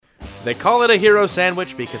They call it a hero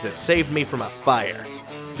sandwich because it saved me from a fire.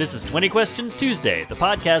 This is 20 Questions Tuesday, the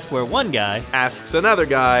podcast where one guy Asks another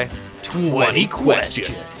guy 20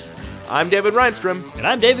 questions. I'm David Reinstrom. And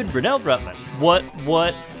I'm David Brunel Brutman.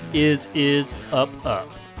 What is up?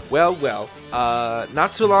 Well,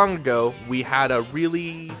 not so long ago, we had a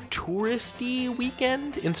really touristy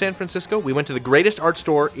weekend in San Francisco. We went to the greatest art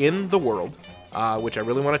store in the world, which I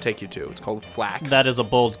really want to take you to. It's called Flax. That is a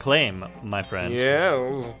bold claim, my friend.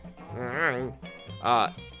 Yeah.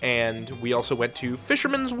 And we also went to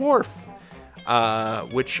Fisherman's Wharf,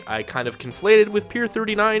 which I kind of conflated with Pier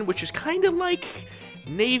 39, which is kind of like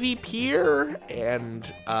Navy Pier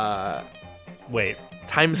and Wait,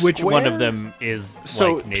 Times which Square. one of them is So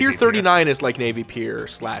like Navy Pier 39 is like Navy Pier /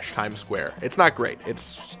 Times Square. It's not great.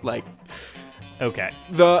 It's like Okay.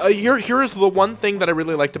 here is the one thing that I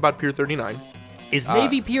really liked about Pier 39. Is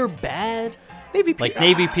Navy Pier bad? Navy Pier, Like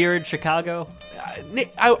Navy Pier in Chicago?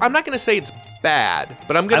 I'm not going to say it's bad,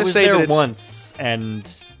 but I'm going I to was say there that it's once,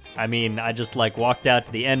 and I mean, I just like walked out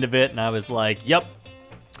to the end of it, and I was like, "Yep,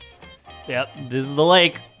 this is the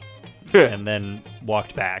lake," and then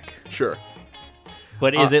walked back. Sure.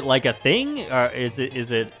 But is it like a thing, or is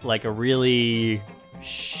it like a really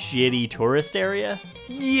shitty tourist area?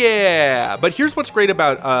 Yeah, but here's what's great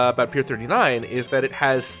about Pier 39 is that it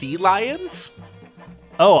has sea lions.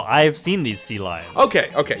 Oh, I've seen these sea lions.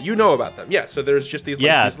 Okay, you know about them. Yeah, so there's just these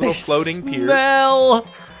little they floating piers. smell.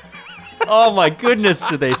 Oh my goodness,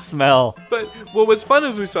 do they smell? But what was fun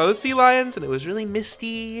is we saw the sea lions, and it was really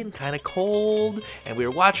misty and kind of cold, and we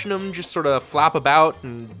were watching them just sort of flap about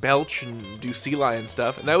and belch and do sea lion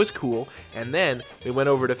stuff, and that was cool. And then we went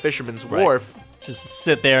over to Fisherman's Wharf. Just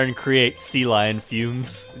sit there and create sea lion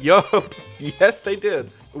fumes. Yup. Yes, they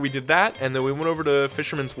did. We did that, and then we went over to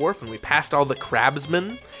Fisherman's Wharf, and we passed all the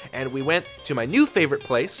crabsmen, and we went to my new favorite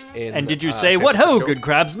place in And did you say, San "What ho, Francisco." good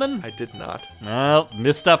crabsman"? I did not. Well,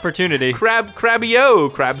 missed opportunity. Crabby-o,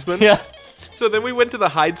 crabsman. Yes. So then we went to the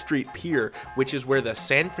Hyde Street Pier, which is where the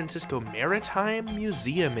San Francisco Maritime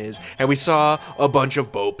Museum is, and we saw a bunch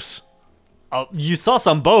of boats. Oh, you saw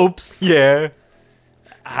some boats. Yeah.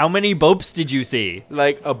 How many boats did you see?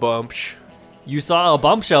 Like a bunch. You saw a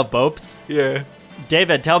bunch of boats. Yeah.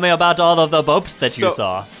 David, tell me about all of the boats that you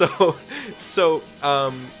saw. So,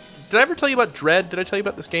 did I ever tell you about Dread? Did I tell you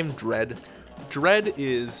about this game, Dread? Dread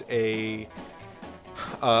is a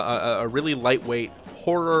really lightweight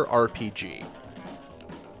horror RPG.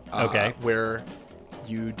 Okay. Where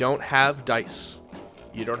you don't have dice.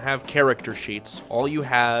 You don't have character sheets. All you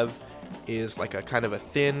have is like a kind of a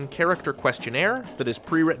thin character questionnaire that is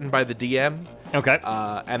pre-written by the DM. Okay.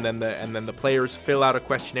 And then the players fill out a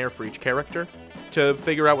questionnaire for each character to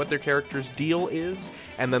figure out what their character's deal is,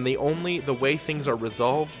 and then the way things are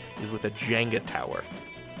resolved is with a Jenga tower.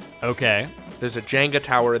 Okay. There's a Jenga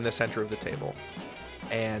tower in the center of the table,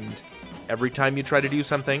 and every time you try to do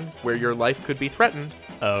something where your life could be threatened,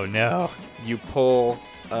 Oh no. you pull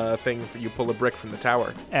a brick from the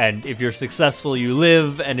tower. And if you're successful, you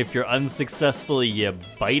live, and if you're unsuccessful, you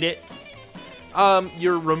bite it.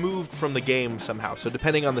 You're removed from the game somehow. So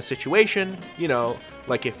depending on the situation,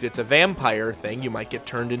 like if it's a vampire thing, you might get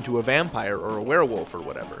turned into a vampire or a werewolf or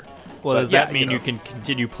whatever. Well, But does that mean you can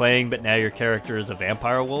continue playing, but now your character is a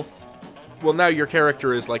vampire wolf? Well, now your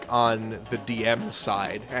character is like on the DM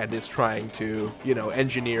side and is trying to,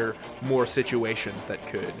 engineer more situations that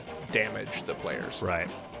could damage the players. Right.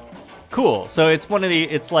 Cool. So it's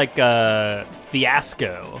it's like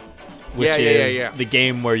Fiasco, which is the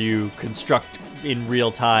game where you construct in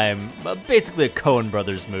real time, basically a Coen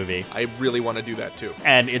Brothers movie. I really want to do that too.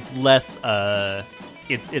 And it's less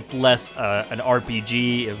it's less an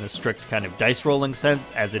RPG in the strict kind of dice rolling sense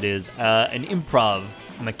as it is an improv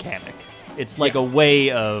mechanic. It's like a way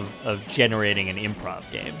of generating an improv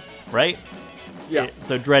game, right? Yeah.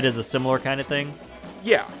 So Dread is a similar kind of thing?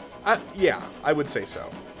 Yeah, I would say so.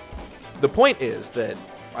 The point is that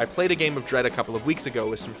I played a game of Dread a couple of weeks ago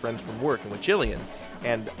with some friends from work and with Jillian,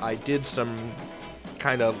 and I did some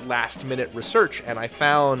kind of last-minute research, and I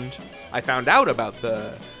found out about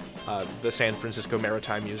the San Francisco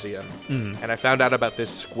Maritime Museum, and I found out about this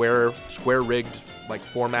square-rigged, like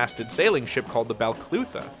four-masted sailing ship called the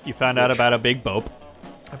Balclutha. You found out about a big boat.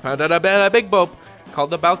 I found out about a big boat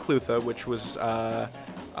called the Balclutha, which was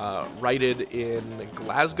righted in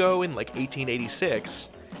Glasgow in like 1886,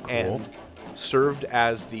 and served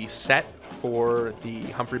as the set for the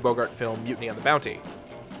Humphrey Bogart film Mutiny on the Bounty.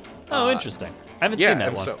 Oh, interesting. I haven't seen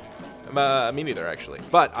that one. So, me neither, actually.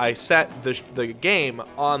 But I set the game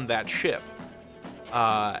on that ship.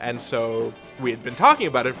 And so we had been talking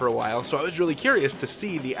about it for a while, so I was really curious to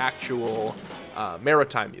see the actual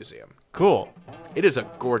Maritime Museum. Cool. It is a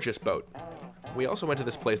gorgeous boat. We also went to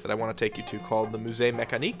this place that I want to take you to called the Musée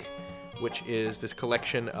Mécanique, which is this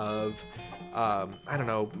collection of,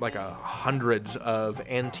 hundreds of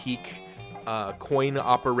antique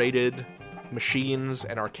coin-operated machines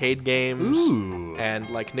and arcade games. Ooh. And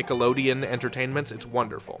like Nickelodeon entertainments. It's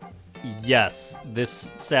wonderful. Yes,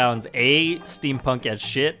 this sounds A, steampunk as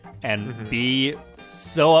shit, and B,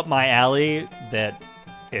 so up my alley that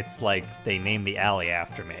it's like they named the alley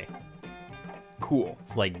after me. Cool.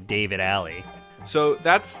 It's like David Alley. So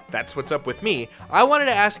that's what's up with me. I wanted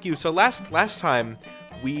to ask you, so last time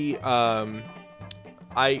we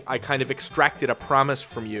I kind of extracted a promise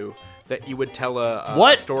from you that you would tell a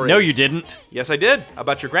What? story. No, you didn't. Yes, I did.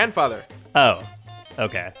 About your grandfather. Oh,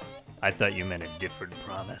 okay. I thought you meant a different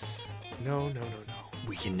promise. No.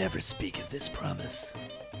 We can never speak of this promise.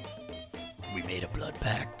 We made a blood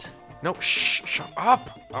pact. No, shut up.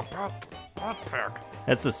 Blood pact.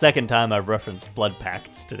 That's the second time I've referenced blood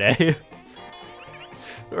pacts today.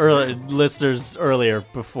 Listeners, earlier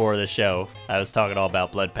before the show, I was talking all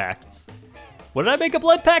about blood pacts. What did I make a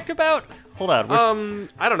blood pact about? Hold on.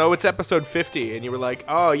 I don't know. It's episode 50, and you were like,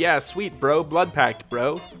 "Oh yeah, sweet bro, blood pact,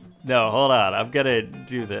 bro." No, hold on. I'm gonna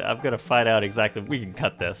do the. I'm gonna find out exactly. We can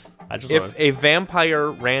cut this. I just If wanna... a vampire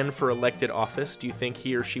ran for elected office, do you think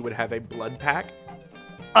he or she would have a blood pact?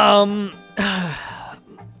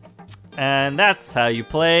 And that's how you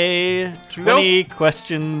play 20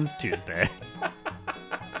 Questions Tuesday. I'm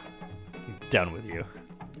done with you.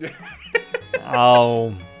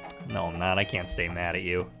 Oh, no, I'm not. I can't stay mad at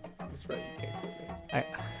you. That's right. You can't quit me.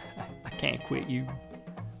 I can't quit you.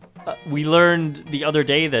 We learned the other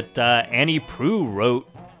day that Annie Proulx wrote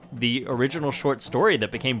the original short story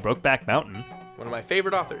that became Brokeback Mountain. One of my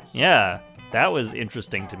favorite authors. Yeah, that was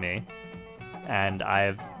interesting to me. And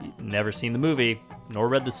I've never seen the movie, nor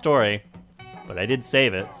read the story, but I did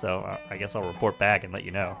save it, so I guess I'll report back and let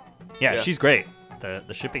you know. Yeah, she's great.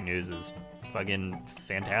 The shipping news is fucking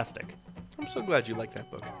fantastic. I'm so glad you like that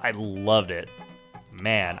book. I loved it.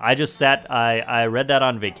 Man, I read that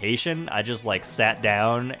on vacation. I just sat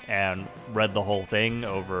down and read the whole thing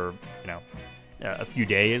over, a few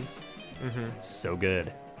days. Mm-hmm. So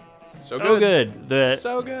good. So good.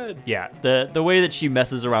 So good. Yeah, the way that she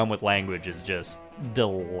messes around with language is just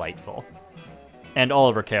delightful. And all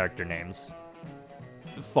of her character names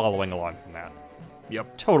following along from that.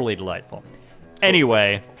 Yep. Totally delightful.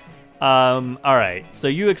 Anyway, all right. So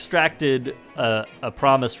you extracted a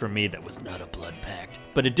promise from me that was not a blood pact,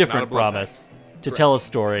 but a different promise to tell a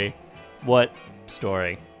story. What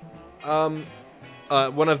story? One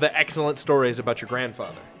of the excellent stories about your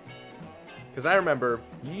grandfather. Because I remember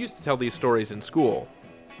you used to tell these stories in school.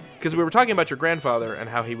 Because we were talking about your grandfather and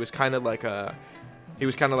how he was kind of like a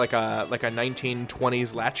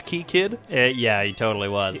 1920s latchkey kid. Yeah, he totally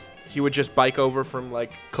was. He would just bike over from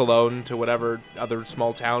Cologne to whatever other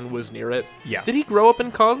small town was near it. Yeah. Did he grow up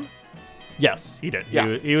in Cologne? Yes, he did.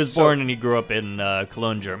 Yeah. He was born and he grew up in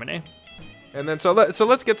Cologne, Germany. And then so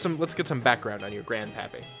let's get some background on your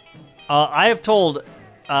grandpappy.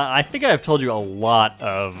 I think I have told you a lot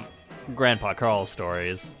of Grandpa Carl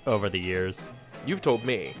stories over the years. You've told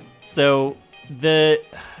me. So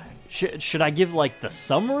should I give the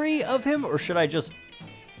summary of him, or should I just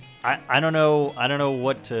I don't know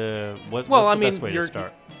what's the best way to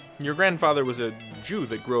start. Your grandfather was a Jew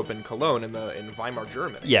that grew up in Cologne in Weimar,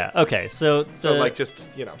 Germany. Yeah, okay. So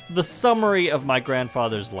the summary of my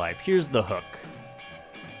grandfather's life. Here's the hook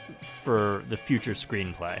for the future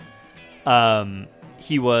screenplay.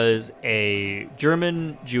 He was a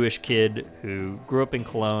German Jewish kid who grew up in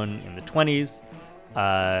Cologne in the 20s.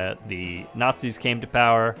 The Nazis came to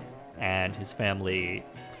power, and his family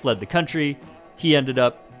fled the country. He ended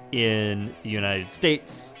up in the United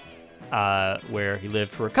States, where he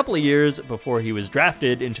lived for a couple of years before he was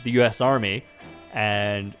drafted into the U.S. Army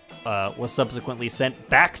and was subsequently sent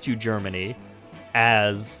back to Germany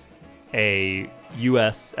as a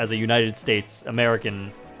United States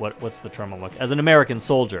American. What's the term I'm looking? As an American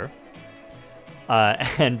soldier,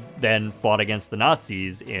 and then fought against the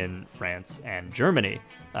Nazis in France and Germany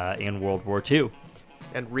in World War II.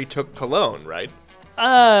 And retook Cologne, right?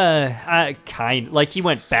 He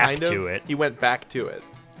went back to it. He went back to it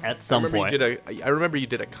at some point. I remember you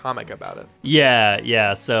did a comic about it.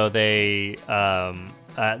 Yeah. So there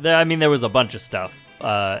was a bunch of stuff.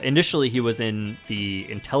 Initially, he was in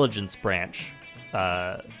the intelligence branch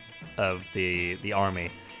of the army.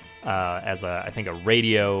 As I think a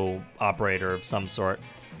radio operator of some sort,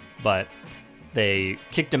 but they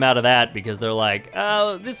kicked him out of that because they're like,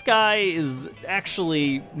 oh, this guy is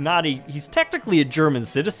actually not he's technically a German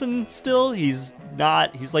citizen still. He's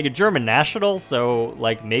like a German national, so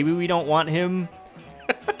like maybe we don't want him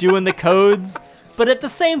doing the codes. But at the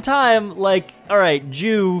same time, like, all right,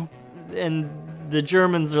 Jew and the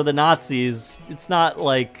Germans are the Nazis. It's not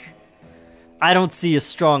like, I don't see a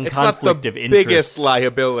strong conflict of interest. It's not the biggest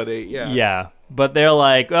liability, yeah. Yeah, but they're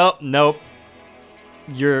like, oh, nope.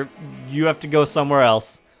 You have to go somewhere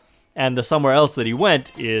else. And the somewhere else that he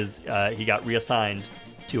went is he got reassigned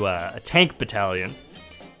to a tank battalion,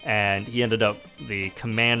 and he ended up the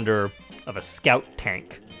commander of a scout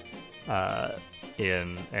tank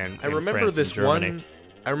in France and Germany.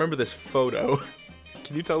 I remember this photo.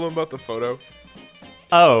 Can you tell them about the photo?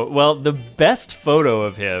 Oh, well, the best photo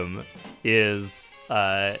of him is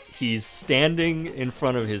he's standing in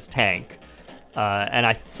front of his tank. And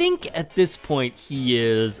I think at this point he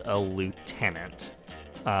is a lieutenant.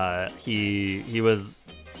 He was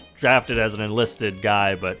drafted as an enlisted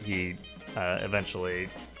guy, but he eventually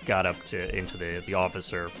got up into the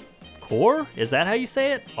officer corps. Is that how you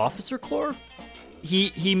say it? Officer corps?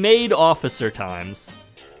 He made officer times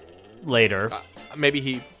later. Maybe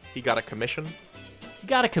he got a commission? He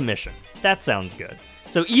got a commission. That sounds good.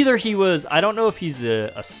 So either he was, I don't know if he's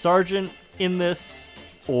a sergeant in this,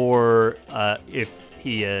 or if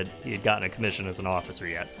he had gotten a commission as an officer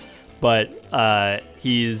yet. But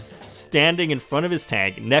he's standing in front of his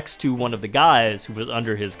tank next to one of the guys who was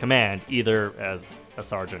under his command, either as a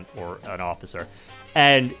sergeant or an officer.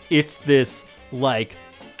 And it's this, like,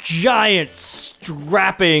 giant,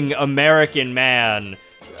 strapping American man.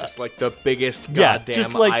 Just like the biggest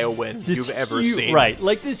goddamn Iowan you've ever seen. Right,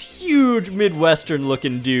 like this huge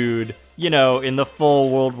Midwestern-looking dude, you know, in the full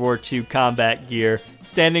World War II combat gear,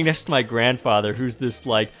 standing next to my grandfather, who's this,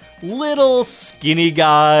 like, little skinny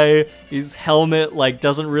guy. His helmet, like,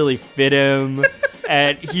 doesn't really fit him.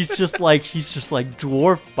 And he's just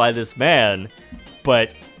dwarfed by this man.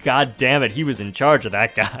 But, god damn it, he was in charge of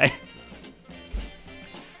that guy.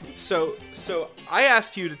 So I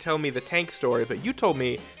asked you to tell me the tank story, but you told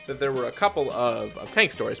me that there were a couple of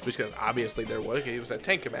tank stories, because obviously he was a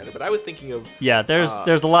tank commander, but I was thinking of... Yeah, there's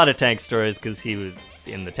a lot of tank stories because he was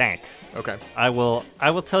in the tank. Okay. I will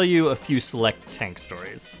tell you a few select tank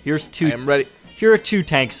stories. Here's two. I am ready. Here are two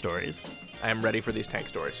tank stories. I am ready for these tank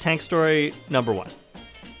stories. Tank story number 1.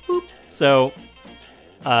 Boop. So,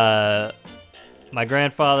 my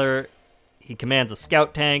grandfather, he commands a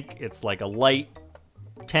scout tank. It's like a light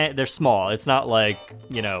tank. They're small. It's not like,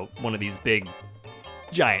 you know, one of these big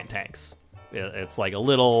giant tanks. It's like a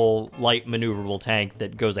little light maneuverable tank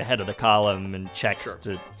that goes ahead of the column and checks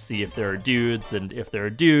to see if there are dudes. And if there are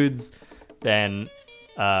dudes, then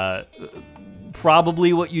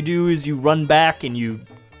probably what you do is you run back and you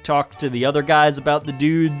talk to the other guys about the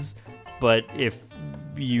dudes. But if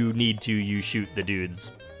you need to, you shoot the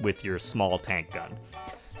dudes with your small tank gun.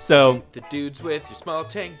 So shoot the dudes with your small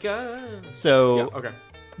tank gun. So yeah, okay.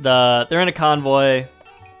 They're in a convoy.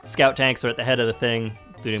 Scout tanks are at the head of the thing,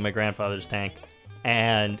 including my grandfather's tank,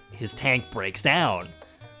 and his tank breaks down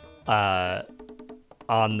on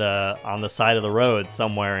the side of the road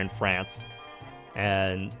somewhere in France.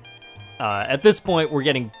 And at this point, we're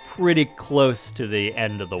getting pretty close to the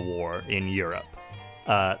end of the war in Europe.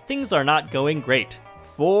 Things are not going great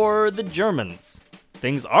for the Germans.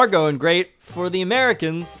 Things are going great for the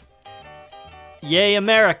Americans. Yay,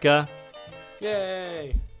 America.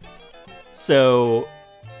 Yay. So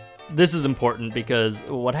this is important because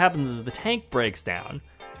what happens is the tank breaks down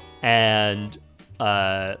and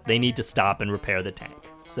they need to stop and repair the tank.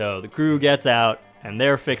 So the crew gets out and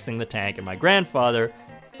they're fixing the tank, and my grandfather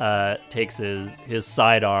takes his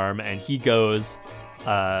sidearm and he goes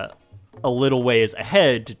a little ways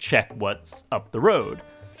ahead to check what's up the road.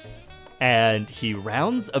 And he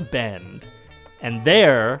rounds a bend, and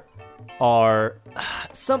there are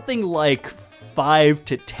something like 5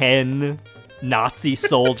 to 10 Nazi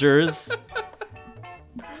soldiers.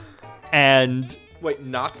 And wait,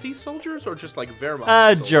 Nazi soldiers or just like Wehrmacht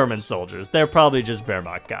soldiers? German soldiers. They're probably just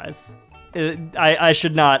Wehrmacht guys. I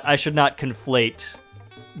should not conflate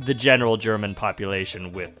the general German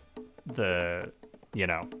population with the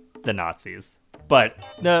Nazis, but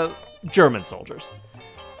the German soldiers.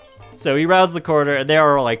 So he rounds the corner, and there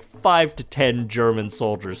are like 5 to 10 German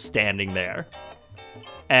soldiers standing there.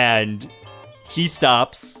 And he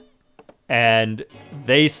stops, and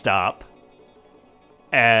they stop.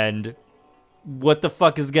 And what the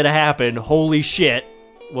fuck is gonna happen? Holy shit.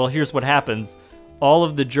 Well, here's what happens. All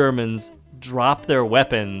of the Germans drop their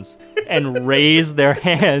weapons and raise their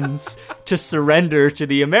hands to surrender to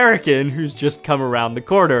the American who's just come around the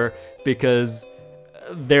corner because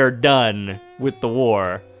they're done with the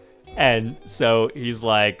war. And so he's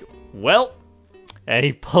like, well, and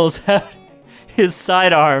he pulls out his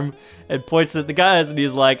sidearm and points at the guys, and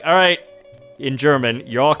he's like, all right, in German,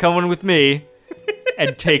 you're all coming with me,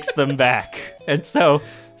 and takes them back. And so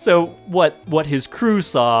what his crew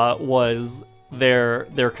saw was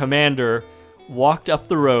their commander walked up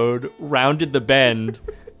the road, rounded the bend,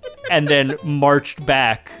 and then marched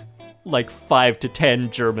back like 5 to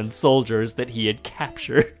 10 German soldiers that he had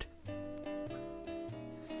captured.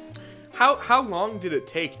 How long did it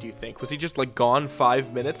take, do you think? Was he just like gone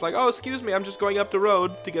 5 minutes? Like, oh, excuse me, I'm just going up the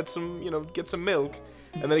road to get some milk.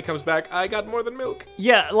 And then he comes back, I got more than milk.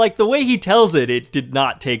 Yeah, like the way he tells it, it did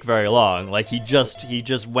not take very long. Like he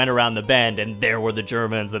just went around the bend and there were the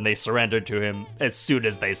Germans and they surrendered to him as soon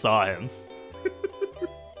as they saw him.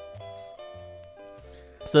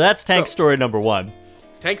 So that's tank story number 1.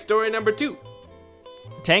 Tank story number 2.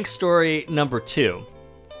 Tank story number 2.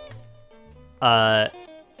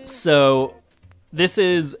 So this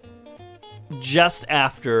is just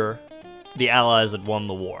after the Allies had won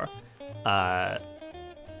the war.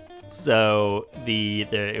 So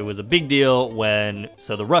it was a big deal when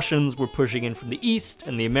the Russians were pushing in from the east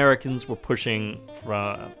and the Americans were pushing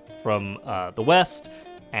from the west,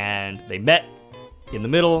 and they met in the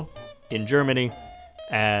middle in Germany,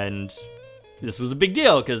 and this was a big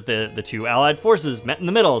deal because the two Allied forces met in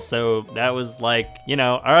the middle. So that was like,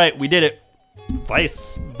 all right, we did it.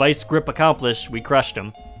 Vice grip accomplished. We crushed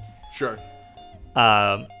them. Sure.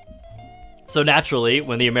 So naturally,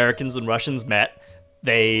 when the Americans and Russians met,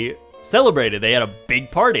 they celebrated. They had a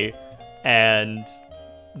big party. And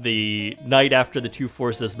the night after the two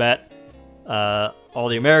forces met, all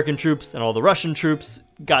the American troops and all the Russian troops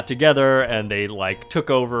got together and they took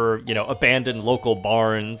over, abandoned local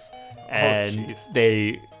barns, and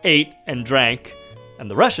they ate and drank. And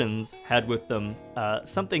the Russians had with them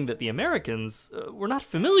something that the Americans were not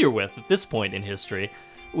familiar with at this point in history,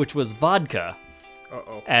 which was vodka.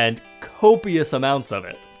 Uh-oh. And copious amounts of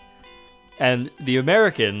it. And the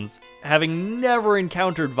Americans, having never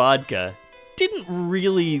encountered vodka, didn't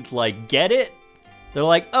really get it. They're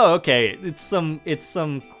like, oh, okay, it's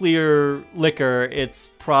some clear liquor. It's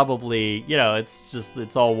probably,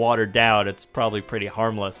 it's all watered down. It's probably pretty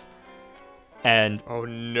harmless. And oh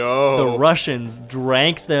no, the Russians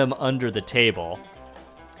drank them under the table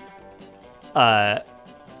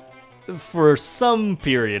for some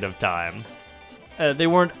period of time. They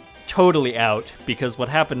weren't totally out, because what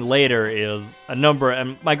happened later is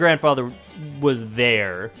and my grandfather was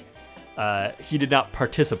there. He did not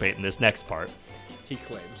participate in this next part.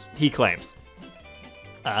 He claims.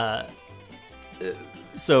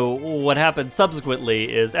 So what happened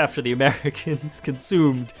subsequently is, after the Americans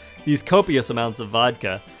consumed these copious amounts of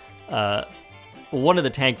vodka, one of the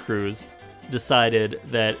tank crews decided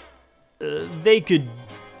that they could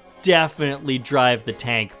definitely drive the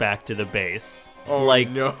tank back to the base. Oh,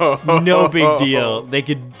 no big deal. They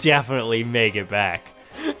could definitely make it back.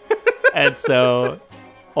 And so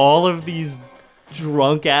all of these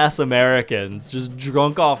drunk-ass Americans, just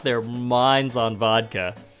drunk off their minds on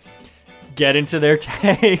vodka, get into their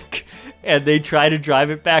tank, and they try to drive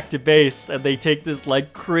it back to base, and they take this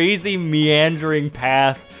crazy meandering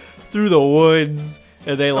path through the woods,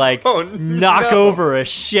 and they knock over a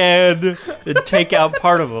shed and take out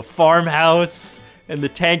part of a farmhouse, and the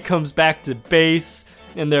tank comes back to base,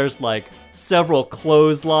 and there's several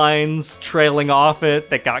clotheslines trailing off it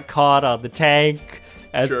that got caught on the tank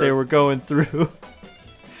as they were going through.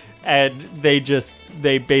 And they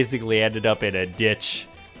basically ended up in a ditch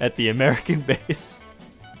at the American base.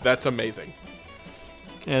 That's amazing.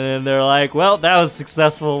 And then they're like, well, that was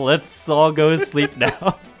successful. Let's all go to sleep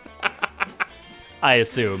now. I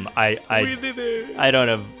assume. We did it. I don't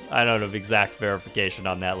have exact verification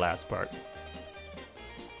on that last part.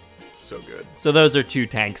 So good. So those are 2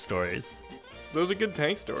 tank stories. Those are good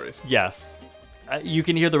tank stories. Yes. You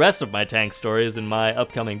can hear the rest of my tank stories in my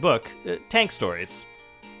upcoming book, Tank Stories.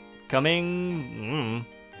 Coming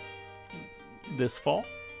this fall.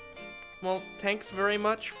 Well, thanks very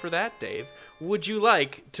much for that, Dave. Would you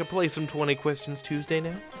like to play some 20 Questions Tuesday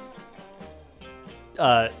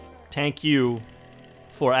now? Thank you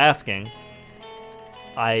for asking.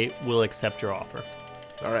 I will accept your offer.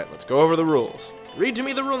 All right, let's go over the rules. Read to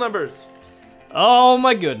me the rule numbers. Oh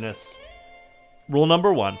my goodness. Rule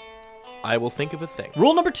number 1. I will think of a thing.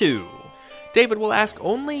 Rule number 2. David will ask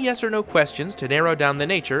only yes or no questions to narrow down the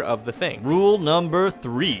nature of the thing. Rule number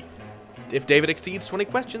 3. If David exceeds 20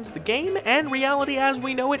 questions, the game and reality as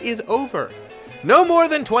we know it is over. No more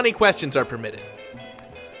than 20 questions are permitted.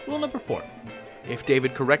 Rule number 4. If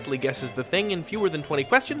David correctly guesses the thing in fewer than 20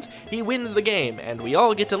 questions, he wins the game, and we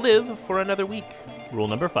all get to live for another week. Rule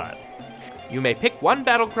number 5. You may pick one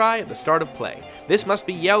battle cry at the start of play. This must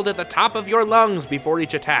be yelled at the top of your lungs before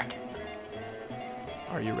each attack.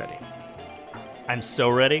 Are you ready? I'm so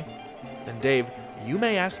ready. Then, Dave, you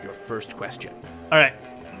may ask your first question. All right.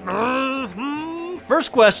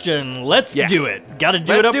 First question. Let's do it. Gotta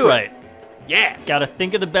do it upright. Yeah. Gotta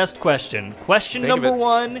think of the best question. Question Think of number it.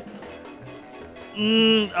 1.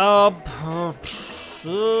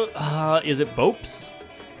 Is it Bopes?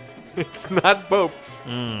 It's not Bopes.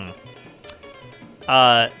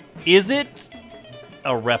 Is it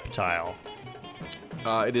a reptile?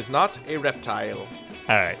 It is not a reptile.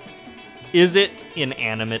 All right. Is it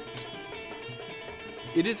inanimate?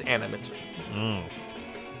 It is animate.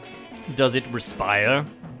 Does it respire?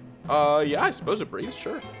 Yeah, I suppose it breathes,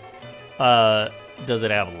 sure. Does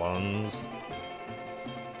it have lungs?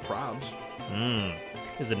 Probs.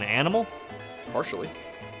 Is it an animal? Partially.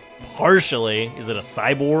 Partially. Is it a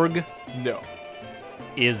cyborg? No.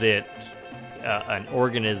 Is it an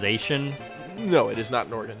organization? No, it is not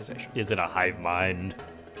an organization. Is it a hive mind?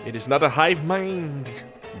 It is not a hive mind.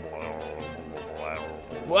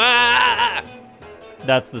 Wah!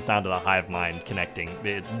 That's the sound of the hive mind connecting.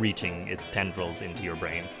 It's reaching its tendrils into your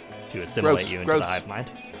brain to assimilate you into the hive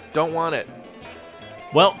mind. Don't want it.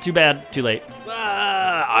 Well, too bad. Too late.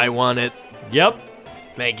 I want it. Yep.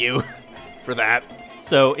 Thank you for that.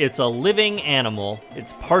 So it's a living animal.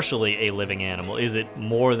 It's partially a living animal. Is it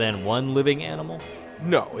more than one living animal?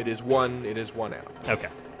 No, it is one animal. Okay.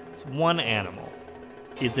 It's one animal.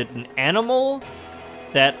 Is it an animal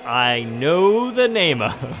that I know the name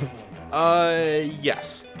of?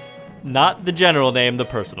 Yes. Not the general name, the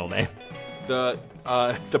personal name. The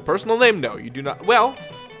personal name, no, you do not. Well,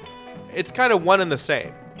 it's kind of one and the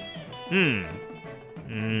same.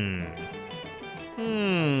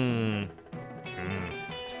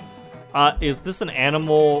 Is this an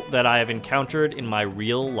animal that I have encountered in my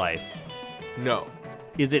real life? No.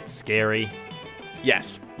 Is it scary?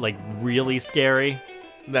 Yes. Like, really scary?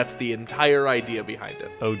 That's the entire idea behind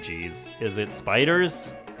it. Oh, geez. Is it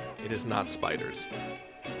spiders? It is not spiders.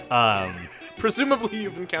 Um, Presumably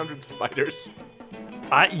you've encountered spiders.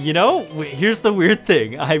 Here's the weird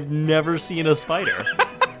thing. I've never seen a spider.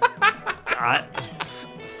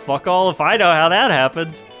 Fuck all if I know how that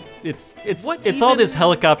happened. It's all this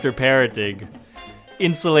helicopter parenting,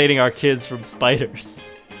 insulating our kids from spiders.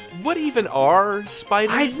 What even are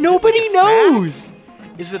spiders? Is it Nobody like a snack? knows.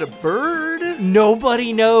 Is it a bird?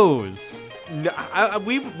 Nobody knows. No,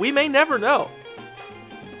 we may never know.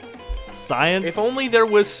 Science. If only there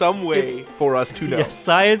was some way for us to know. Yes,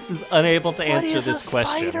 science is unable to answer this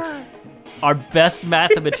question. Our best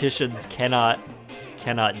mathematicians cannot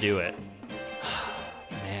do it.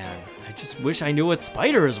 Man, I just wish I knew what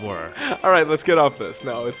spiders were. All right, let's get off this.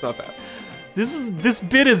 No, it's not that. This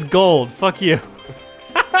bit is gold. Fuck you.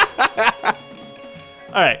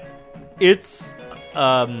 All right. It's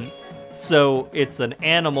so it's an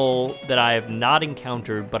animal that I have not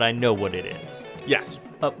encountered, but I know what it is. Yes.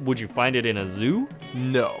 Would you find it in a zoo?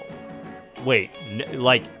 No. Wait,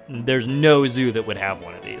 there's no zoo that would have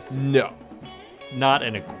one of these. No. Not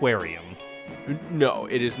an aquarium. No,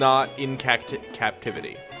 it is not in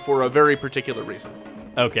captivity for a very particular reason.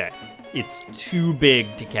 Okay. It's too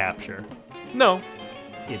big to capture. No.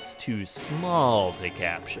 It's too small to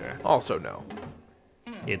capture. Also no.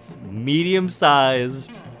 It's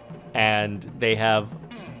medium-sized, and they have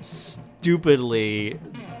stupidly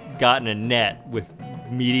gotten a net with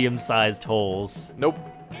medium-sized holes. Nope.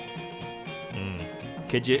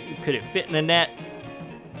 Could it fit in a net?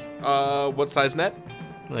 What size net?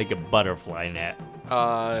 Like a butterfly net.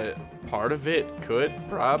 Part of it could,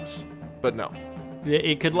 probs, but no.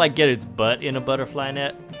 It could get its butt in a butterfly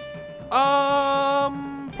net.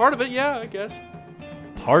 Part of it, yeah, I guess.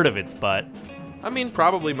 Part of its butt. I mean,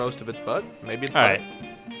 probably most of its butt. Maybe it's All right.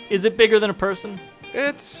 Is it bigger than a person?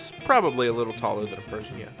 It's probably a little taller than a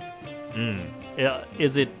person, yeah.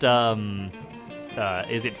 Is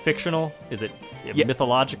it fictional? Is it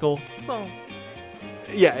mythological? Well,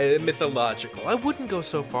 yeah, mythological. I wouldn't go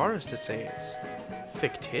so far as to say it's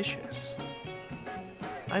fictitious.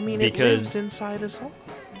 I mean, it lives inside us all.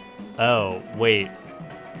 Oh, wait.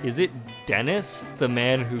 Is it Dennis, the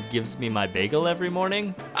man who gives me my bagel every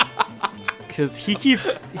morning? Because he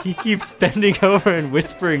keeps bending over and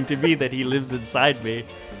whispering to me that he lives inside me.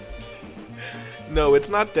 No, it's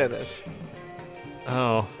not Dennis.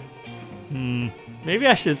 Oh. Maybe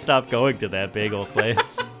I should stop going to that bagel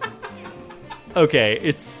place. Okay,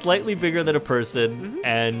 it's slightly bigger than a person,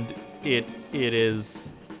 and it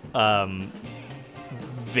is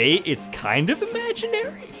it's kind of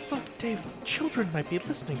imaginary. Look, Dave, children might be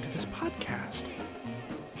listening to this podcast.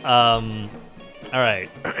 All right.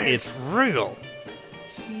 It's real.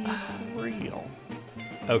 He's real.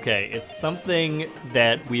 okay. It's something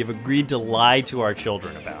that we have agreed to lie to our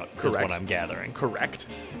children about. Is Correct. what I'm gathering. Correct.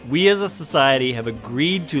 We as a society have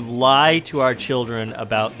agreed to lie to our children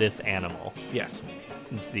about this animal. Yes.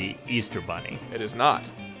 It's the Easter Bunny. It is not.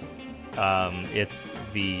 It's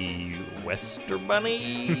the Wester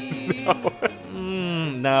Bunny.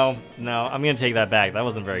 No. No. I'm gonna take that back. That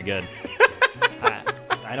wasn't very good.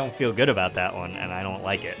 I don't feel good about that one, and I don't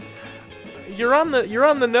like it. You're on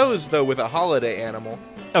the nose though with a holiday animal.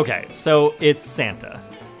 Okay, so it's Santa.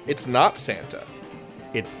 It's not Santa.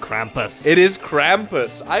 It's Krampus. It is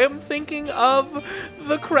Krampus. I am thinking of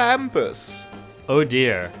the Krampus. Oh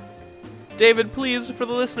dear. David, please, for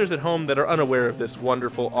the listeners at home that are unaware of this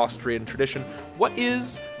wonderful Austrian tradition, what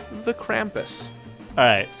is the Krampus? All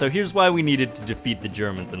right, so here's why we needed to defeat the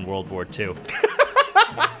Germans in World War II.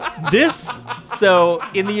 So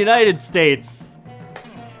in the United States,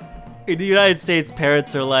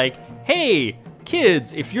 parents are like, hey,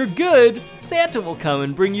 kids, if you're good, Santa will come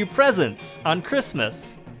and bring you presents on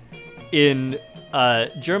Christmas. In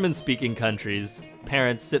German-speaking countries,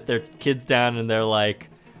 parents sit their kids down and they're like,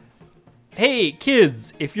 hey,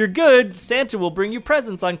 kids, if you're good, Santa will bring you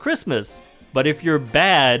presents on Christmas. But if you're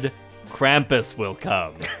bad, Krampus will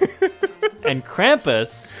come. And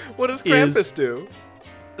Krampus... What does Krampus do?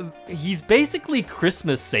 He's basically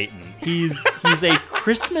Christmas Satan. He's a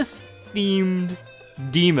Christmas-themed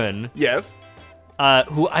demon. Yes.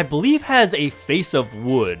 Who I believe has a face of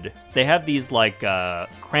wood. They have these, like,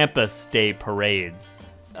 Krampus Day parades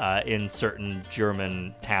in certain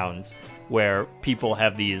German towns where people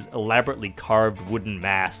have these elaborately carved wooden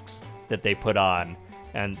masks that they put on.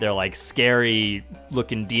 And they're, like,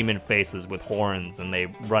 scary-looking demon faces with horns, and they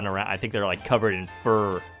run around. I think they're, like, covered in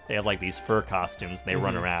fur. They have, like, these fur costumes, and they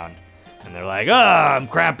run around. And they're like, I'm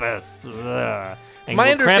Krampus. And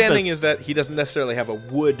My understanding Krampus, is that he doesn't necessarily have a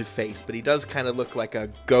wood face, but he does kind of look like a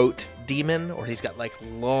goat demon, or he's got, like,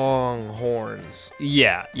 long horns.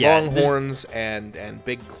 Yeah. Long horns and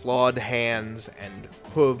big clawed hands and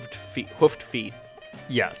hoofed feet.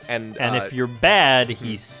 Yes. And if you're bad,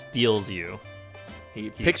 he steals you. He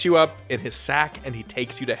picks you up in his sack and he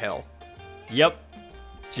takes you to hell. Yep.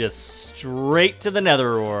 Just straight to the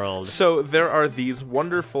netherworld. So there are these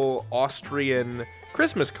wonderful Austrian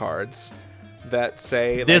Christmas cards that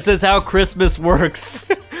say... This is how Christmas works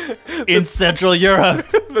in Central Europe.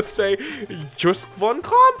 That say, Just von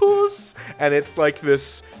Krampus. And it's like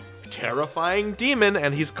this terrifying demon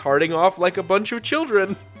and he's carting off like a bunch of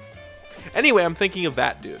children. Anyway, I'm thinking of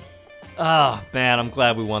that dude. Oh, man, I'm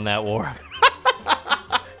glad we won that war.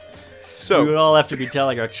 So we would all have to be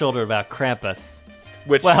telling our children about Krampus.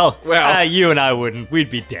 Which, you and I wouldn't.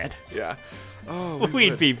 We'd be dead. Yeah. Oh,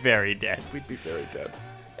 we'd be very dead. We'd be very dead.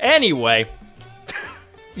 Anyway,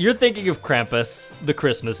 you're thinking of Krampus, the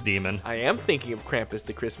Christmas demon. I am thinking of Krampus,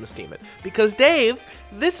 the Christmas demon. Because, Dave,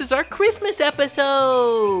 this is our Christmas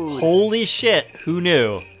episode! Holy shit, who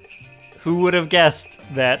knew? Who would have guessed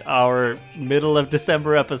that our middle of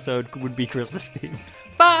December episode would be Christmas themed?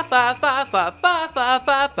 Fa, fa, fa, fa, fa, fa,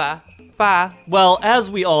 fa, fa. Well,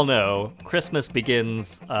 as we all know, Christmas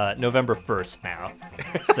begins November 1st now.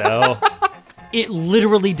 So, it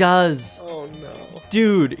literally does. Oh, no.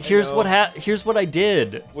 Dude, here's what I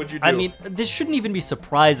did. What'd you do? I mean, this shouldn't even be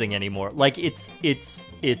surprising anymore. Like, it's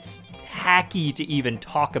hacky to even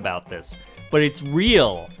talk about this. But it's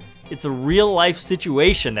real. It's a real-life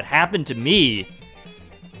situation that happened to me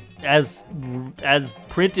as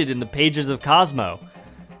printed in the pages of Cosmo.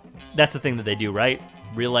 That's the thing that they do, right?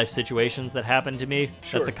 Real-life situations that happened to me.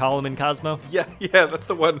 Sure. That's a column in Cosmo? Yeah, that's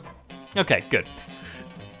the one. Okay, good.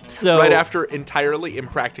 So right after entirely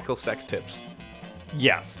impractical sex tips.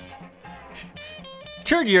 Yes.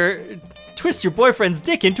 Twist your boyfriend's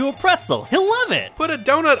dick into a pretzel. He'll love it. Put a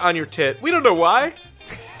donut on your tit. We don't know why.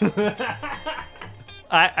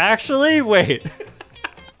 Wait.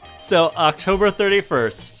 So, October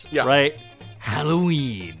 31st, yeah. Right?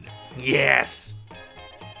 Halloween. Yes.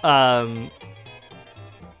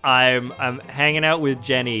 I'm hanging out with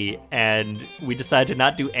Jenny, and we decided to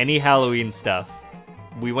not do any Halloween stuff.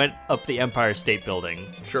 We went up the Empire State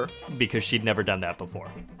Building. Sure. Because she'd never done that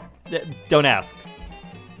before. Don't ask.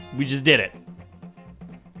 We just did it.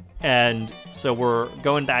 And so we're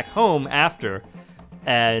going back home after,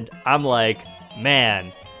 and I'm like,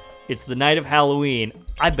 man, it's the night of Halloween.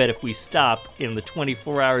 I bet if we stop in the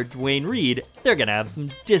 24-hour Duane Reade, they're going to have some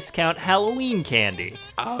discount Halloween candy.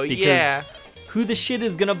 Oh, because yeah. who the shit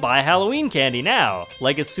is gonna buy Halloween candy now?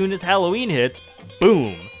 Like, as soon as Halloween hits,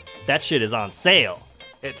 boom, that shit is on sale.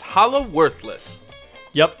 It's hollow worthless.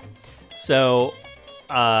 Yep. So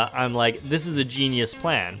I'm like, this is a genius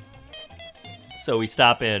plan. So we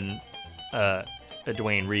stop in a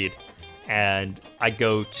Duane Reade, and I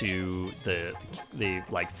go to the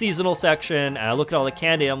like seasonal section, and I look at all the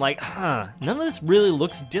candy, and I'm like, none of this really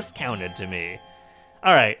looks discounted to me.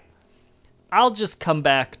 All right, I'll just come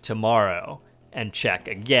back tomorrow and check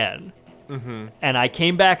again. Mm-hmm. And I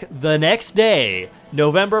came back the next day,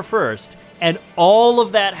 November 1st, and all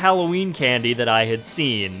of that Halloween candy that I had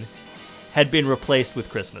seen had been replaced with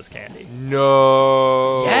Christmas candy.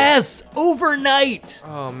 No. Yes, overnight.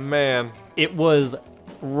 Oh man. It was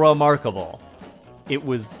remarkable. It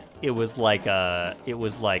was like a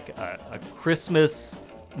Christmas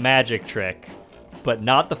magic trick, but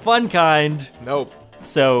not the fun kind. Nope.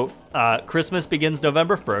 So Christmas begins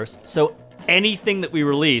November 1st. So anything that we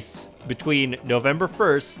release between November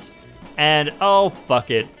 1st and, oh, fuck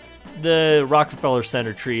it, the Rockefeller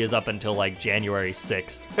Center tree is up until like January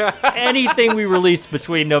 6th. Anything we release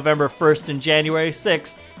between November 1st and January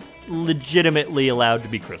 6th, legitimately allowed to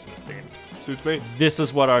be Christmas themed. Suits me. This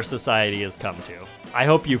is what our society has come to. I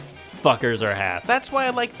hope you fuckers are happy. That's why I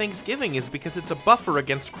like Thanksgiving, is because it's a buffer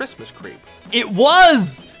against Christmas creep. It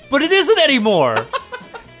was, but it isn't anymore.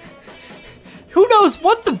 Who knows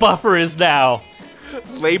what the buffer is now?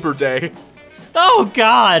 Labor Day. Oh,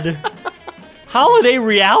 God. Holiday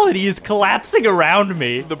reality is collapsing around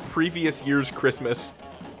me. The previous year's Christmas.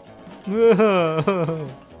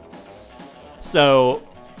 So,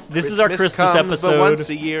 this is our Christmas comes episode. But once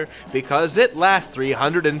a year because it lasts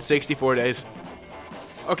 364 days.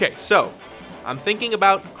 Okay, so I'm thinking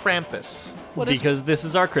about Krampus. Because this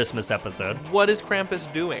is our Christmas episode. What is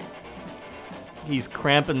Krampus doing? He's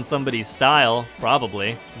cramping somebody's style,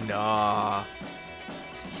 probably. Nah.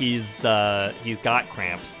 He's got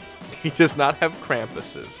cramps. He does not have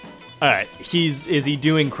Krampuses. All right, is he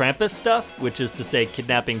doing Krampus stuff, which is to say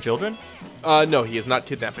kidnapping children? No, he is not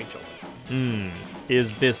kidnapping children.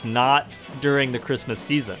 Is this not during the Christmas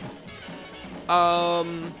season?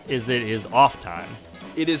 Is it his off time?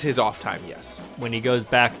 It is his off time, yes. When he goes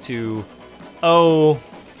back to,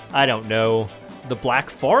 I don't know, the Black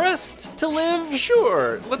Forest to live?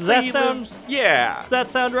 Sure. Let's Does say that he sound- lives- Yeah. Does that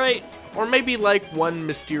sound right? Or maybe like one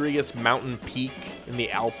mysterious mountain peak in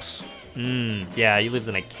the Alps. Yeah, he lives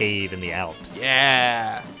in a cave in the Alps.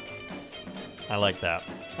 Yeah. I like that.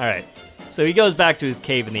 All right. So he goes back to his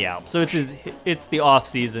cave in the Alps. So it's the off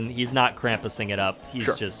season. He's not Krampusing it up. He's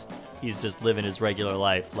Sure. just living his regular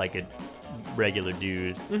life like a regular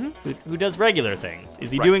dude who does regular things.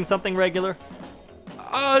 Is he Right. doing something regular?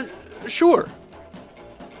 Sure.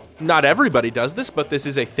 Not everybody does this, but this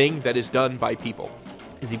is a thing that is done by people.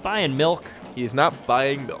 Is he buying milk? He is not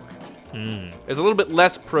buying milk. It's a little bit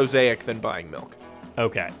less prosaic than buying milk.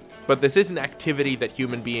 Okay. But this is an activity that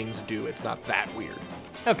human beings do. It's not that weird.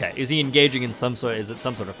 Okay. Is he engaging in some sort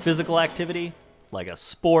of physical activity? Like a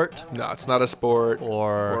sport? No, it's not a sport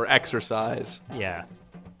Or exercise. yeah.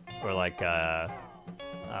 Or like a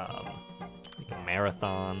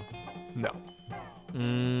marathon? No.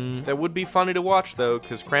 That would be funny to watch, though,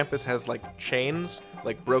 because Krampus has, like, chains,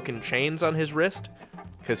 like broken chains on his wrist,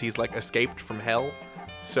 because he's, like, escaped from hell.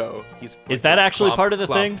 So he's... Is like, that actually clomp, part of the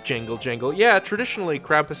clomp, thing? Jingle, jingle. Yeah, traditionally,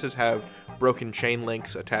 Krampuses have broken chain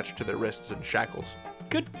links attached to their wrists and shackles.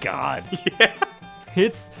 Good God. Yeah.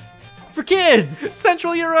 It's for kids.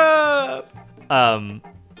 Central Europe!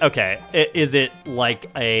 Okay. Is it like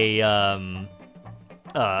an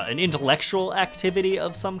intellectual activity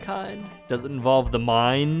of some kind? Does it involve the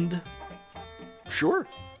mind? Sure.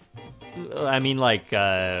 I mean, like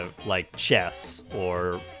chess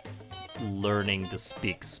or learning to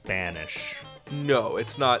speak Spanish. No,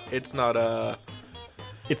 it's not It's not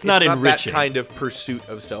enriching. that kind of pursuit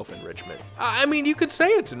of self-enrichment. I mean, you could say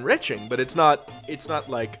it's enriching, but it's not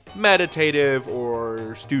like meditative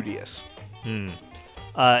or studious.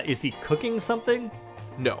 Is he cooking something?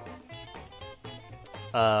 No.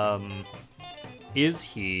 Is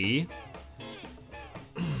he?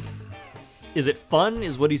 Is it fun?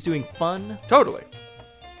 Is what he's doing fun? Totally.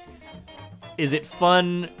 Is it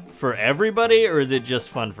fun for everybody, or is it just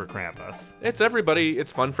fun for Krampus? It's everybody.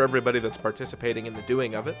 It's fun for everybody that's participating in the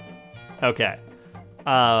doing of it. Okay.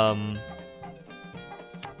 Are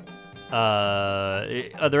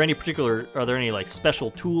there any like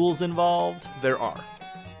special tools involved? There are.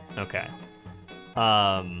 Okay.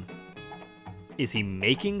 Is he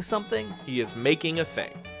making something? He is making a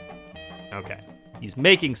thing. Okay. He's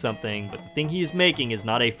making something, but the thing he is making is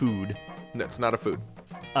not a food. No, it's not a food.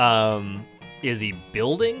 Is he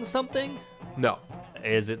building something? No.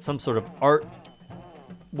 Is it some sort of art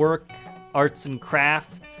work, arts and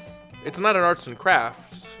crafts? It's not an arts and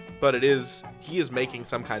crafts, but he is making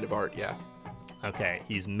some kind of art, yeah. Okay,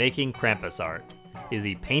 he's making Krampus art. Is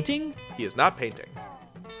he painting? He is not painting.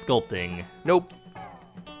 Sculpting? Nope.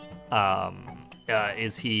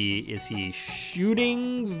 Is he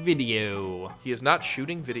shooting video? He is not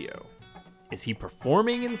shooting video. Is he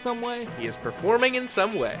performing in some way? He is performing in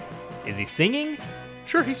some way. Is he singing?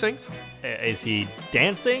 Sure, he sings. Is he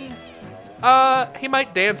dancing? He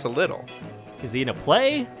might dance a little. Is he in a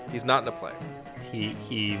play? He's not in a play.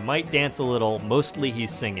 He might dance a little. Mostly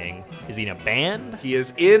he's singing. Is he in a band? He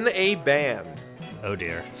is in a band. Oh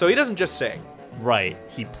dear. So he doesn't just sing. Right.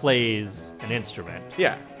 He plays an instrument.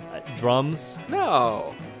 Yeah. Drums?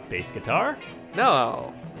 No. Bass guitar?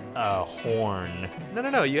 No. A horn.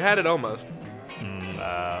 No. You had it almost.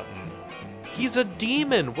 He's a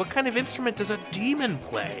demon. What kind of instrument does a demon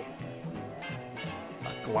play?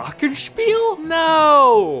 A glockenspiel?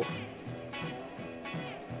 No.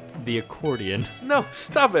 The accordion. No,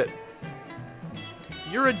 stop it.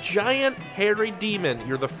 You're a giant, hairy demon.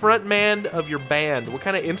 You're the front man of your band. What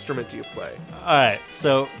kind of instrument do you play? Alright,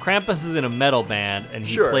 so Krampus is in a metal band, and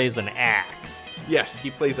he Sure. plays an axe. Yes,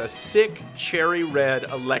 he plays a sick, cherry red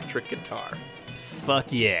electric guitar.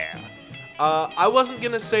 Fuck yeah. I wasn't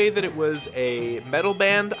going to say that it was a metal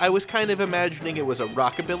band. I was kind of imagining it was a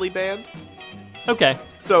rockabilly band. Okay.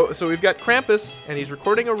 So we've got Krampus, and he's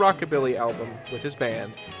recording a rockabilly album with his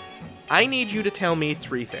band. I need you to tell me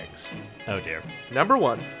 3 things. Oh dear. Number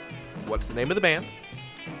 1, what's the name of the band?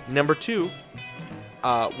 Number 2,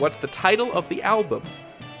 what's the title of the album?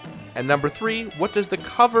 And number 3, what does the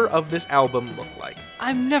cover of this album look like?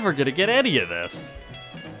 I'm never gonna get any of this.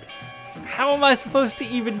 How am I supposed to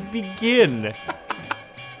even begin?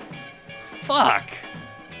 Fuck.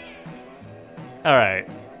 Alright.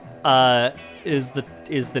 Is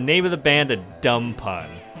the name of the band a dumb pun?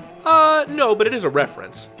 No, but it is a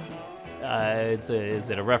reference. Is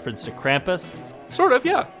it a reference to Krampus? Sort of,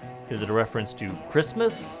 yeah. Is it a reference to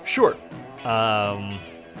Christmas? Sure.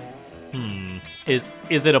 Is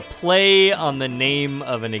it a play on the name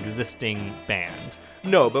of an existing band?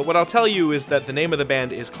 No, but what I'll tell you is that the name of the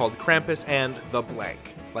band is called Krampus and the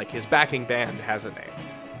Blank. Like, his backing band has a name.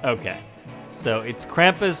 Okay. So it's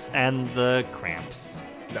Krampus and the Cramps.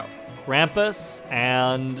 No. Krampus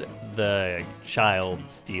and the Child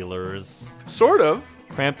Stealers. Sort of.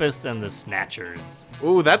 Krampus and the Snatchers.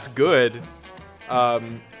 Ooh, that's good.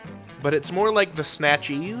 But it's more like the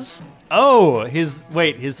Snatchies. Oh,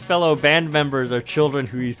 his fellow band members are children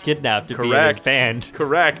who he's kidnapped to be in his band.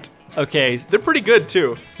 Correct. Okay, They're pretty good,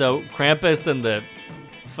 too. so Krampus and the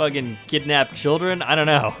fucking kidnapped children? I don't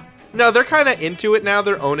know. No, they're kind of into it now.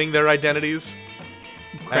 They're owning their identities.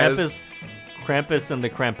 Krampus and the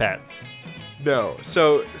Crampettes. No.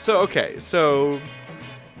 So okay. So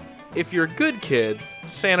if you're a good kid,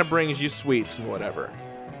 Santa brings you sweets and whatever,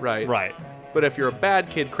 right? Right. But if you're a bad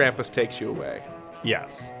kid, Krampus takes you away.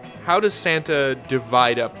 Yes. How does Santa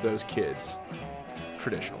divide up those kids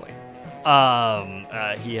traditionally?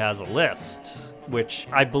 He has a list, which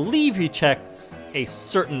I believe he checks a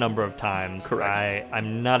certain number of times. Correct.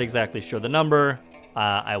 I'm not exactly sure the number.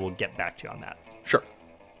 I will get back to you on that. Sure.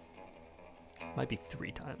 Might be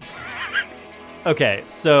 3 times. Okay,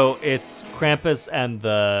 so it's Krampus and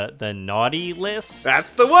the naughty list.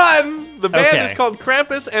 That's the one! The band Okay. is called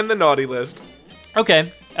Krampus and the Naughty List.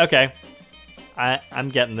 Okay. I'm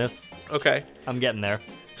getting this. Okay. I'm getting there.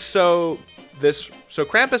 So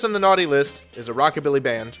Krampus and the Naughty List is a rockabilly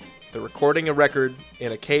band. They're recording a record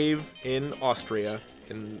in a cave in Austria,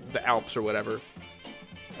 in the Alps or whatever.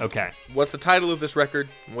 Okay. What's the title of this record?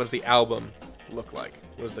 And what does the album look like?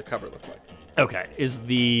 What does the cover look like? Okay. Is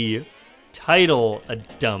the title a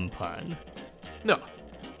dumb pun? No,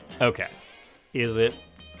 Okay. Is it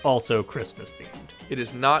also Christmas themed? it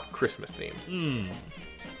is not Christmas themed.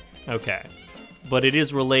 Okay. But it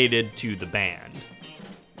is related to the band.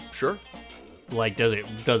 Sure. Like, does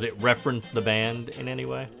it reference the band in any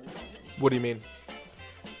way? What do you mean?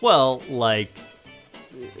 Well, like,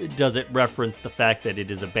 does it reference the fact that it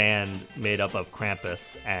is a band made up of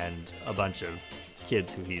Krampus and a bunch of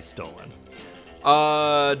kids who he's stolen?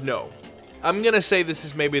 No. I'm gonna say this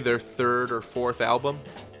is maybe their 3rd or 4th album.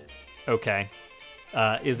 Okay.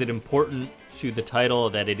 Is it important to the title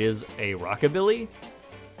that it is a rockabilly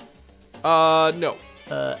No.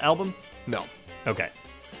 album? No. Okay.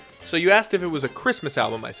 So you asked if it was a Christmas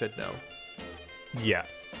album, I said no.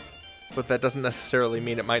 Yes. But that doesn't necessarily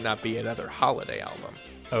mean it might not be another holiday album.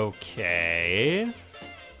 Okay.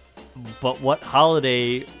 But what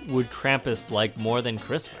holiday would Krampus like more than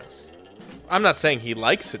Christmas? I'm not saying he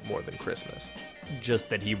likes it more than Christmas. Just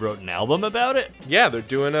that he wrote an album about it? Yeah, they're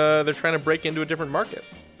trying to break into a different market.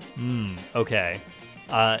 Okay.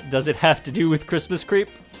 Does it have to do with Christmas Creep?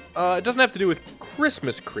 It doesn't have to do with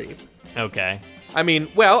Christmas Creep. Okay. I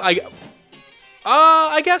mean, well,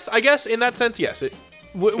 I guess in that sense, yes.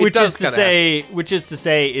 Which is to say,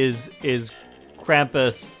 is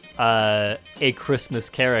Krampus a Christmas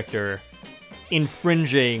character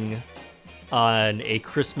infringing on a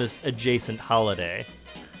Christmas adjacent holiday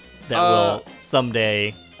that will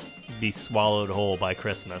someday be swallowed whole by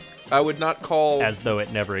Christmas? I would not call as though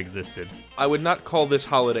it never existed. I would not call this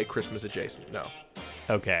holiday Christmas adjacent. No.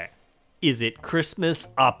 Okay. Is it Christmas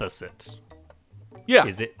opposite? Yeah.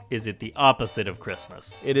 Is it the opposite of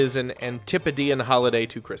Christmas? It is an antipodean holiday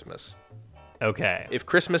to Christmas. Okay. If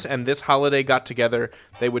Christmas and this holiday got together,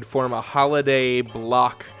 they would form a holiday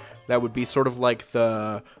block that would be sort of like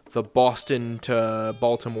the Boston to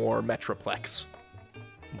Baltimore Metroplex.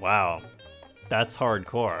 Wow. That's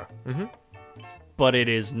hardcore. Mm-hmm. But it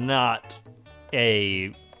is not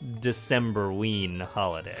a December-ween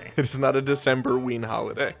holiday. It is not a December-ween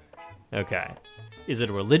holiday. Okay. Is it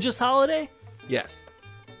a religious holiday? Yes.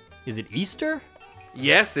 Is it Easter?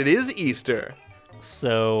 Yes, it is Easter.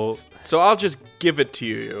 So I'll just give it to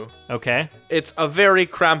you. Okay. It's a very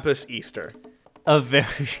Krampus Easter. A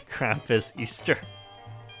very Krampus Easter.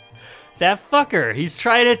 That fucker, he's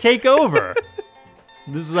trying to take over.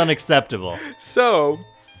 This is unacceptable. So,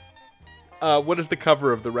 what does the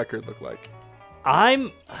cover of the record look like? All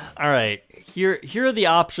right. Here are the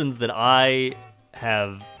options that I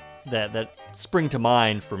have that spring to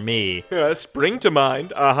mind for me. Spring to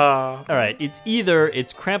mind. All right. It's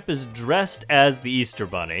Krampus dressed as the Easter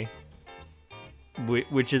Bunny,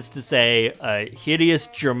 which is to say a hideous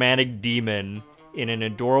Germanic demon in an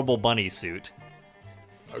adorable bunny suit.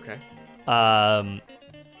 Okay. Or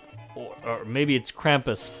maybe it's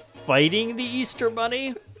Krampus fighting the Easter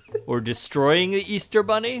Bunny or destroying the Easter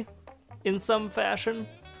Bunny in some fashion.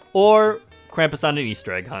 Or Krampus on an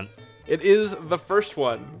Easter egg hunt. It is the first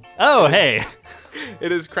one. Oh, hey.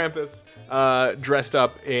 It is Krampus dressed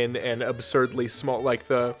up in an absurdly small, but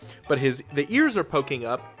the ears are poking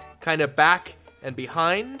up, kind of back and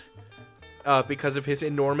behind, because of his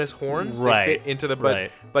enormous horns. Right. They fit into the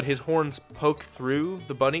but his horns poke through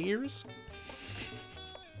the bunny ears.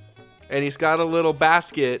 And he's got a little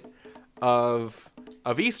basket of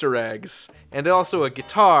Easter eggs and also a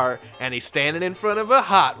guitar, and he's standing in front of a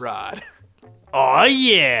hot rod. Oh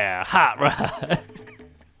yeah, hot rod.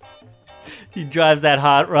 He drives that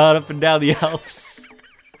hot rod up and down the Alps.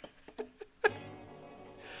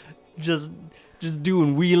 just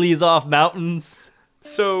doing wheelies off mountains.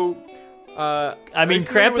 So, I mean,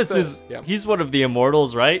 Krampus he's one of the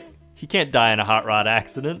immortals, right? He can't die in a hot rod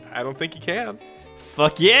accident. I don't think he can.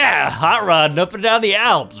 Fuck yeah, hot rodding up and down the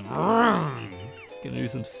Alps. Gonna do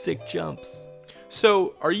some sick jumps.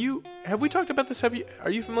 So, have we talked about this? Are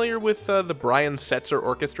you familiar with the Brian Setzer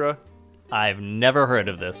Orchestra? I've never heard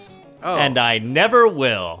of this. Oh. And I never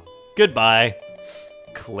will. Goodbye.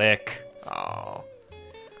 Click. Oh.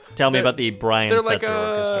 Tell me about the Brian Setzer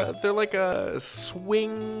Orchestra. They're like a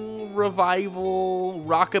swing revival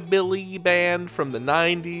rockabilly band from the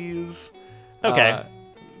 90s. Okay.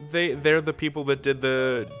 They're the people that did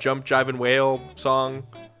the Jump, Jive, and Wail song.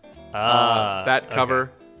 That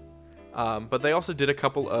cover. Okay. But they also did a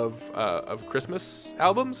couple of Christmas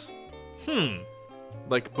albums.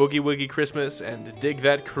 Like Boogie Woogie Christmas and Dig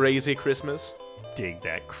That Crazy Christmas. Dig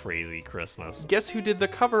That Crazy Christmas. Guess who did the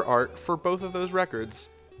cover art for both of those records?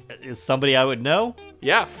 Is somebody I would know?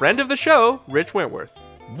 Yeah, friend of the show, Rich Wentworth.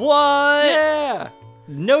 What? Yeah.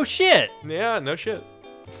 No shit. Yeah, no shit.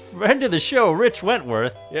 Friend of the show, Rich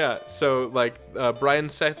Wentworth. Yeah, so Brian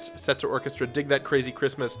Setzer Orchestra, Dig That Crazy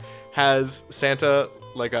Christmas, has Santa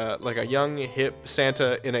like a young hip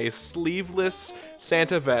Santa in a sleeveless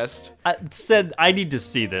Santa vest. Said I need to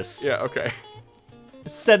see this. Yeah, okay.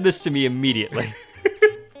 Send this to me immediately.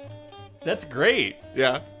 That's great.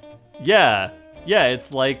 Yeah. Yeah. Yeah,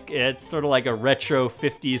 it's sort of like a retro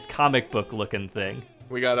 50s comic book looking thing.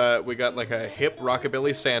 We got like a hip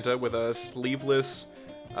rockabilly Santa with a sleeveless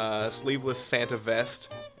Santa vest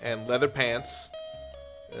and leather pants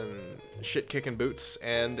and shit-kicking boots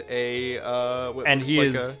and he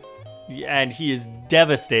is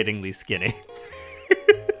devastatingly skinny.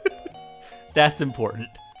 That's important.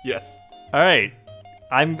 Yes. All right.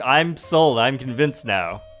 I'm sold. I'm convinced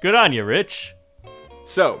now. Good on you, Rich.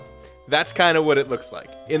 So, that's kind of what it looks like.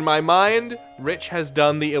 In my mind, Rich has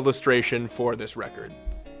done the illustration for this record.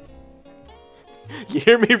 You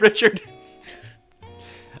hear me, Richard?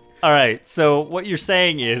 All right, so what you're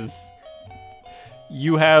saying is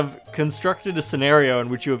you have constructed a scenario in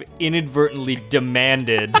which you have inadvertently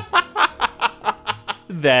demanded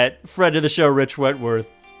that friend of the show, Rich Wentworth,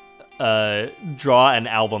 draw an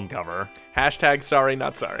album cover. Hashtag sorry,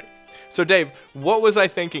 not sorry. So, Dave, what was I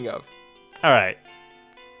thinking of? All right.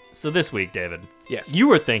 So this week, David. Yes. You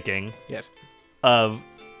were thinking Yes. of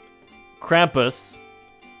Krampus,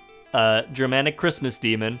 Germanic Christmas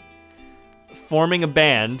demon, forming a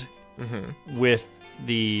band with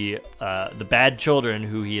the bad children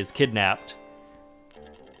who he has kidnapped.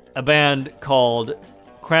 A band called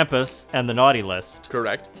Krampus and the Naughty List.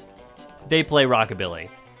 Correct. They play rockabilly,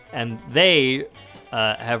 and they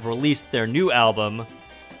have released their new album,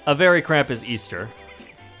 A Very Krampus Easter.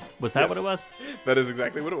 Was that Yes. what it was? That is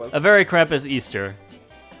exactly what it was. A Very Krampus Easter,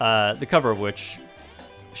 the cover of which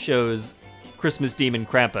shows Christmas demon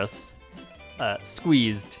Krampus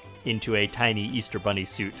squeezed into a tiny Easter bunny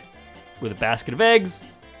suit with a basket of eggs.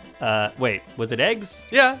 Wait, was it eggs?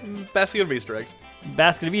 Yeah, basket of Easter eggs.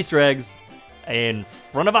 Basket of Easter eggs in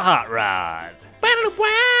front of a hot rod.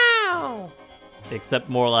 Wow! Except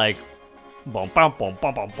more like bum bum bum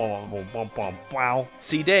bum bum bum bum bum bum wow.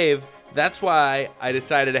 See, Dave, that's why I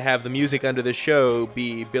decided to have the music under the show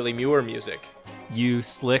be Billy Muir music. You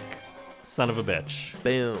slick son of a bitch.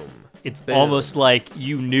 Boom. It's Boom. almost like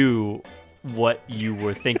you knew what you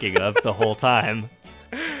were thinking of the whole time.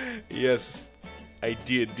 Yes, I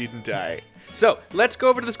did, didn't I? So, let's go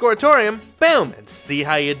over to the Scoratorium, boom, and see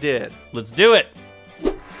how you did. Let's do it.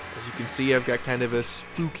 As you can see, I've got kind of a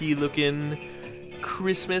spooky-looking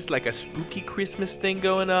Christmas, like a spooky Christmas thing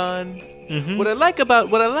going on. Mm-hmm. What I like about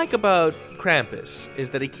Krampus is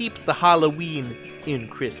that he keeps the Halloween in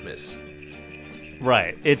Christmas.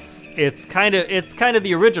 Right. It's kind of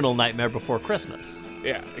the original Nightmare Before Christmas.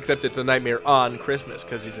 Yeah, except it's a nightmare on Christmas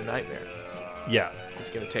because he's a nightmare. Yes. He's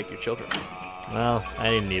gonna take your children. Well, I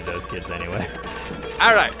didn't need those kids anyway.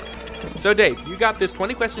 All right. So, Dave, you got this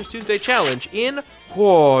 20 Questions Tuesday challenge in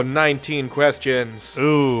 19 questions.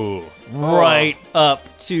 Ooh, right up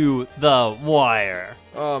to the wire.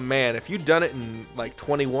 Oh, man, if you'd done it in,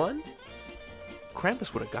 21,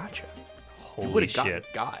 Krampus would have got you. You Holy would have gotten shit.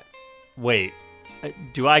 got. Wait,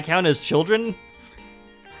 do I count as children?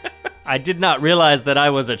 I did not realize that I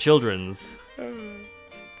was a children's.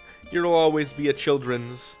 You'll always be a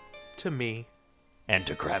children's to me. And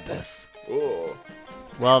to Krampus. Oh.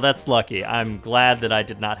 Well, that's lucky. I'm glad that I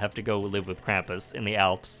did not have to go live with Krampus in the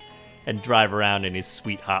Alps and drive around in his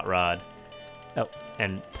sweet hot rod. Oh,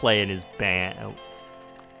 and play in his band. Oh.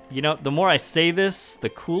 You know, the more I say this, the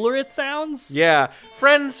cooler it sounds. Yeah.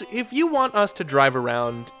 Friends, if you want us to drive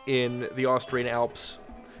around in the Austrian Alps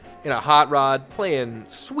in a hot rod, playing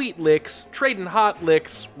sweet licks, trading hot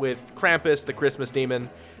licks with Krampus, the Christmas demon,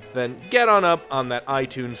 then get on up on that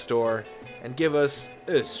iTunes store and give us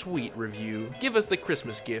a sweet review. Give us the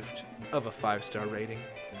Christmas gift of a 5-star rating.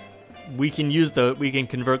 We can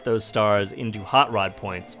convert those stars into hot rod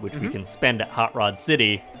points, which we can spend at Hot Rod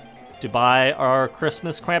City to buy our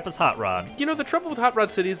Christmas Krampus hot rod. You know, the trouble with Hot Rod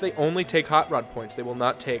City is they only take hot rod points. They will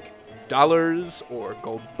not take dollars or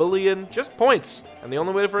gold bullion, just points. And the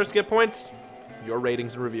only way for us to get points, your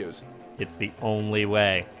ratings and reviews. It's the only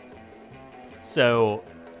way. So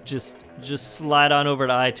just slide on over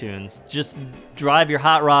to iTunes. Just drive your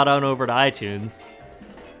hot rod on over to iTunes.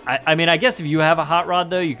 I mean, I guess if you have a hot rod,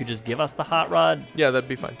 though, you could just give us the hot rod. Yeah, that'd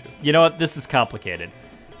be fine, too. You know what? This is complicated.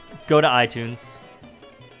 Go to iTunes,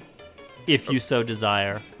 if you so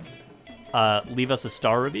desire. Leave us a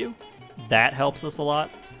star review. That helps us a lot.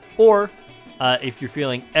 Or, if you're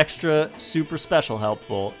feeling extra, super special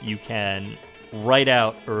helpful, you can write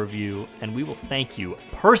out a review, and we will thank you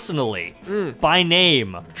personally, by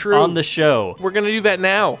name, True. on the show. We're going to do that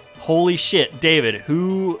now. Holy shit. David,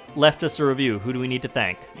 who left us a review? Who do we need to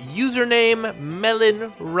thank? Username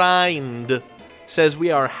Melon Rind says we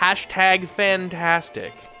are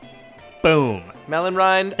 #fantastic. Boom. Melon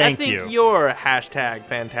Rind, I Thank think you. you're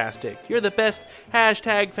 #fantastic. You're the best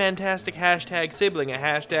 #fantastic, #sibling,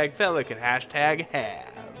 a #fella could #have.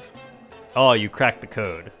 Oh, you cracked the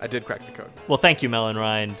code. I did crack the code. Well, thank you, Melon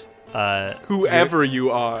Rind. Whoever you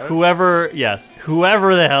are. Whoever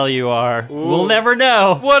the hell you are, we'll never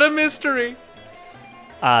know. What a mystery.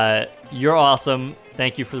 You're awesome.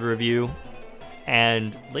 Thank you for the review.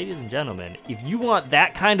 And ladies and gentlemen, if you want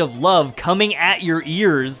that kind of love coming at your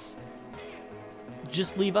ears,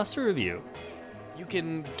 just leave us a review. You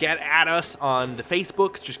can get at us on the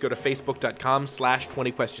Facebooks. Just go to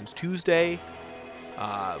facebook.com/20questionstuesday.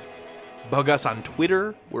 Bug us on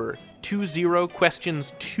Twitter. We're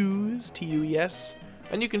 20questions2s, TUES.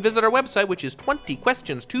 And you can visit our website, which is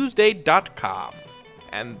 20questionstuesday.com.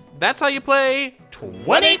 And that's how you play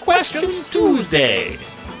 20 Questions Tuesday.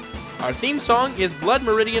 Our theme song is Blood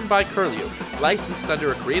Meridian by Curlew, licensed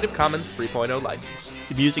under a Creative Commons 3.0 license.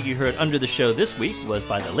 The music you heard under the show this week was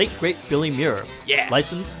by the late, great Billy Muir,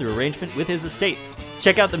 licensed through arrangement with his estate.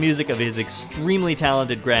 Check out the music of his extremely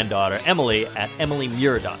talented granddaughter, Emily, at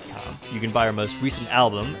emilymuir.com. You can buy her most recent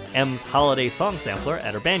album, M's Holiday Song Sampler,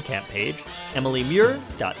 at her Bandcamp page,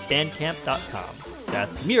 emilymuir.bandcamp.com.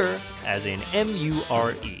 That's Muir, as in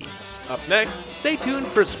M-U-R-E. Up next, stay tuned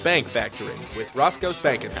for Spank Factory with Roscoe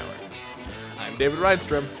Spankenhauer. I'm David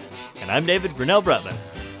Reinstrom. And I'm David Brunel Brutman.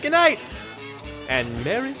 Good night, and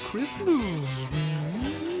Merry Christmas.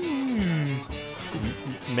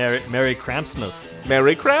 Merry Krampsmas.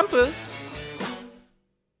 Merry Krampus.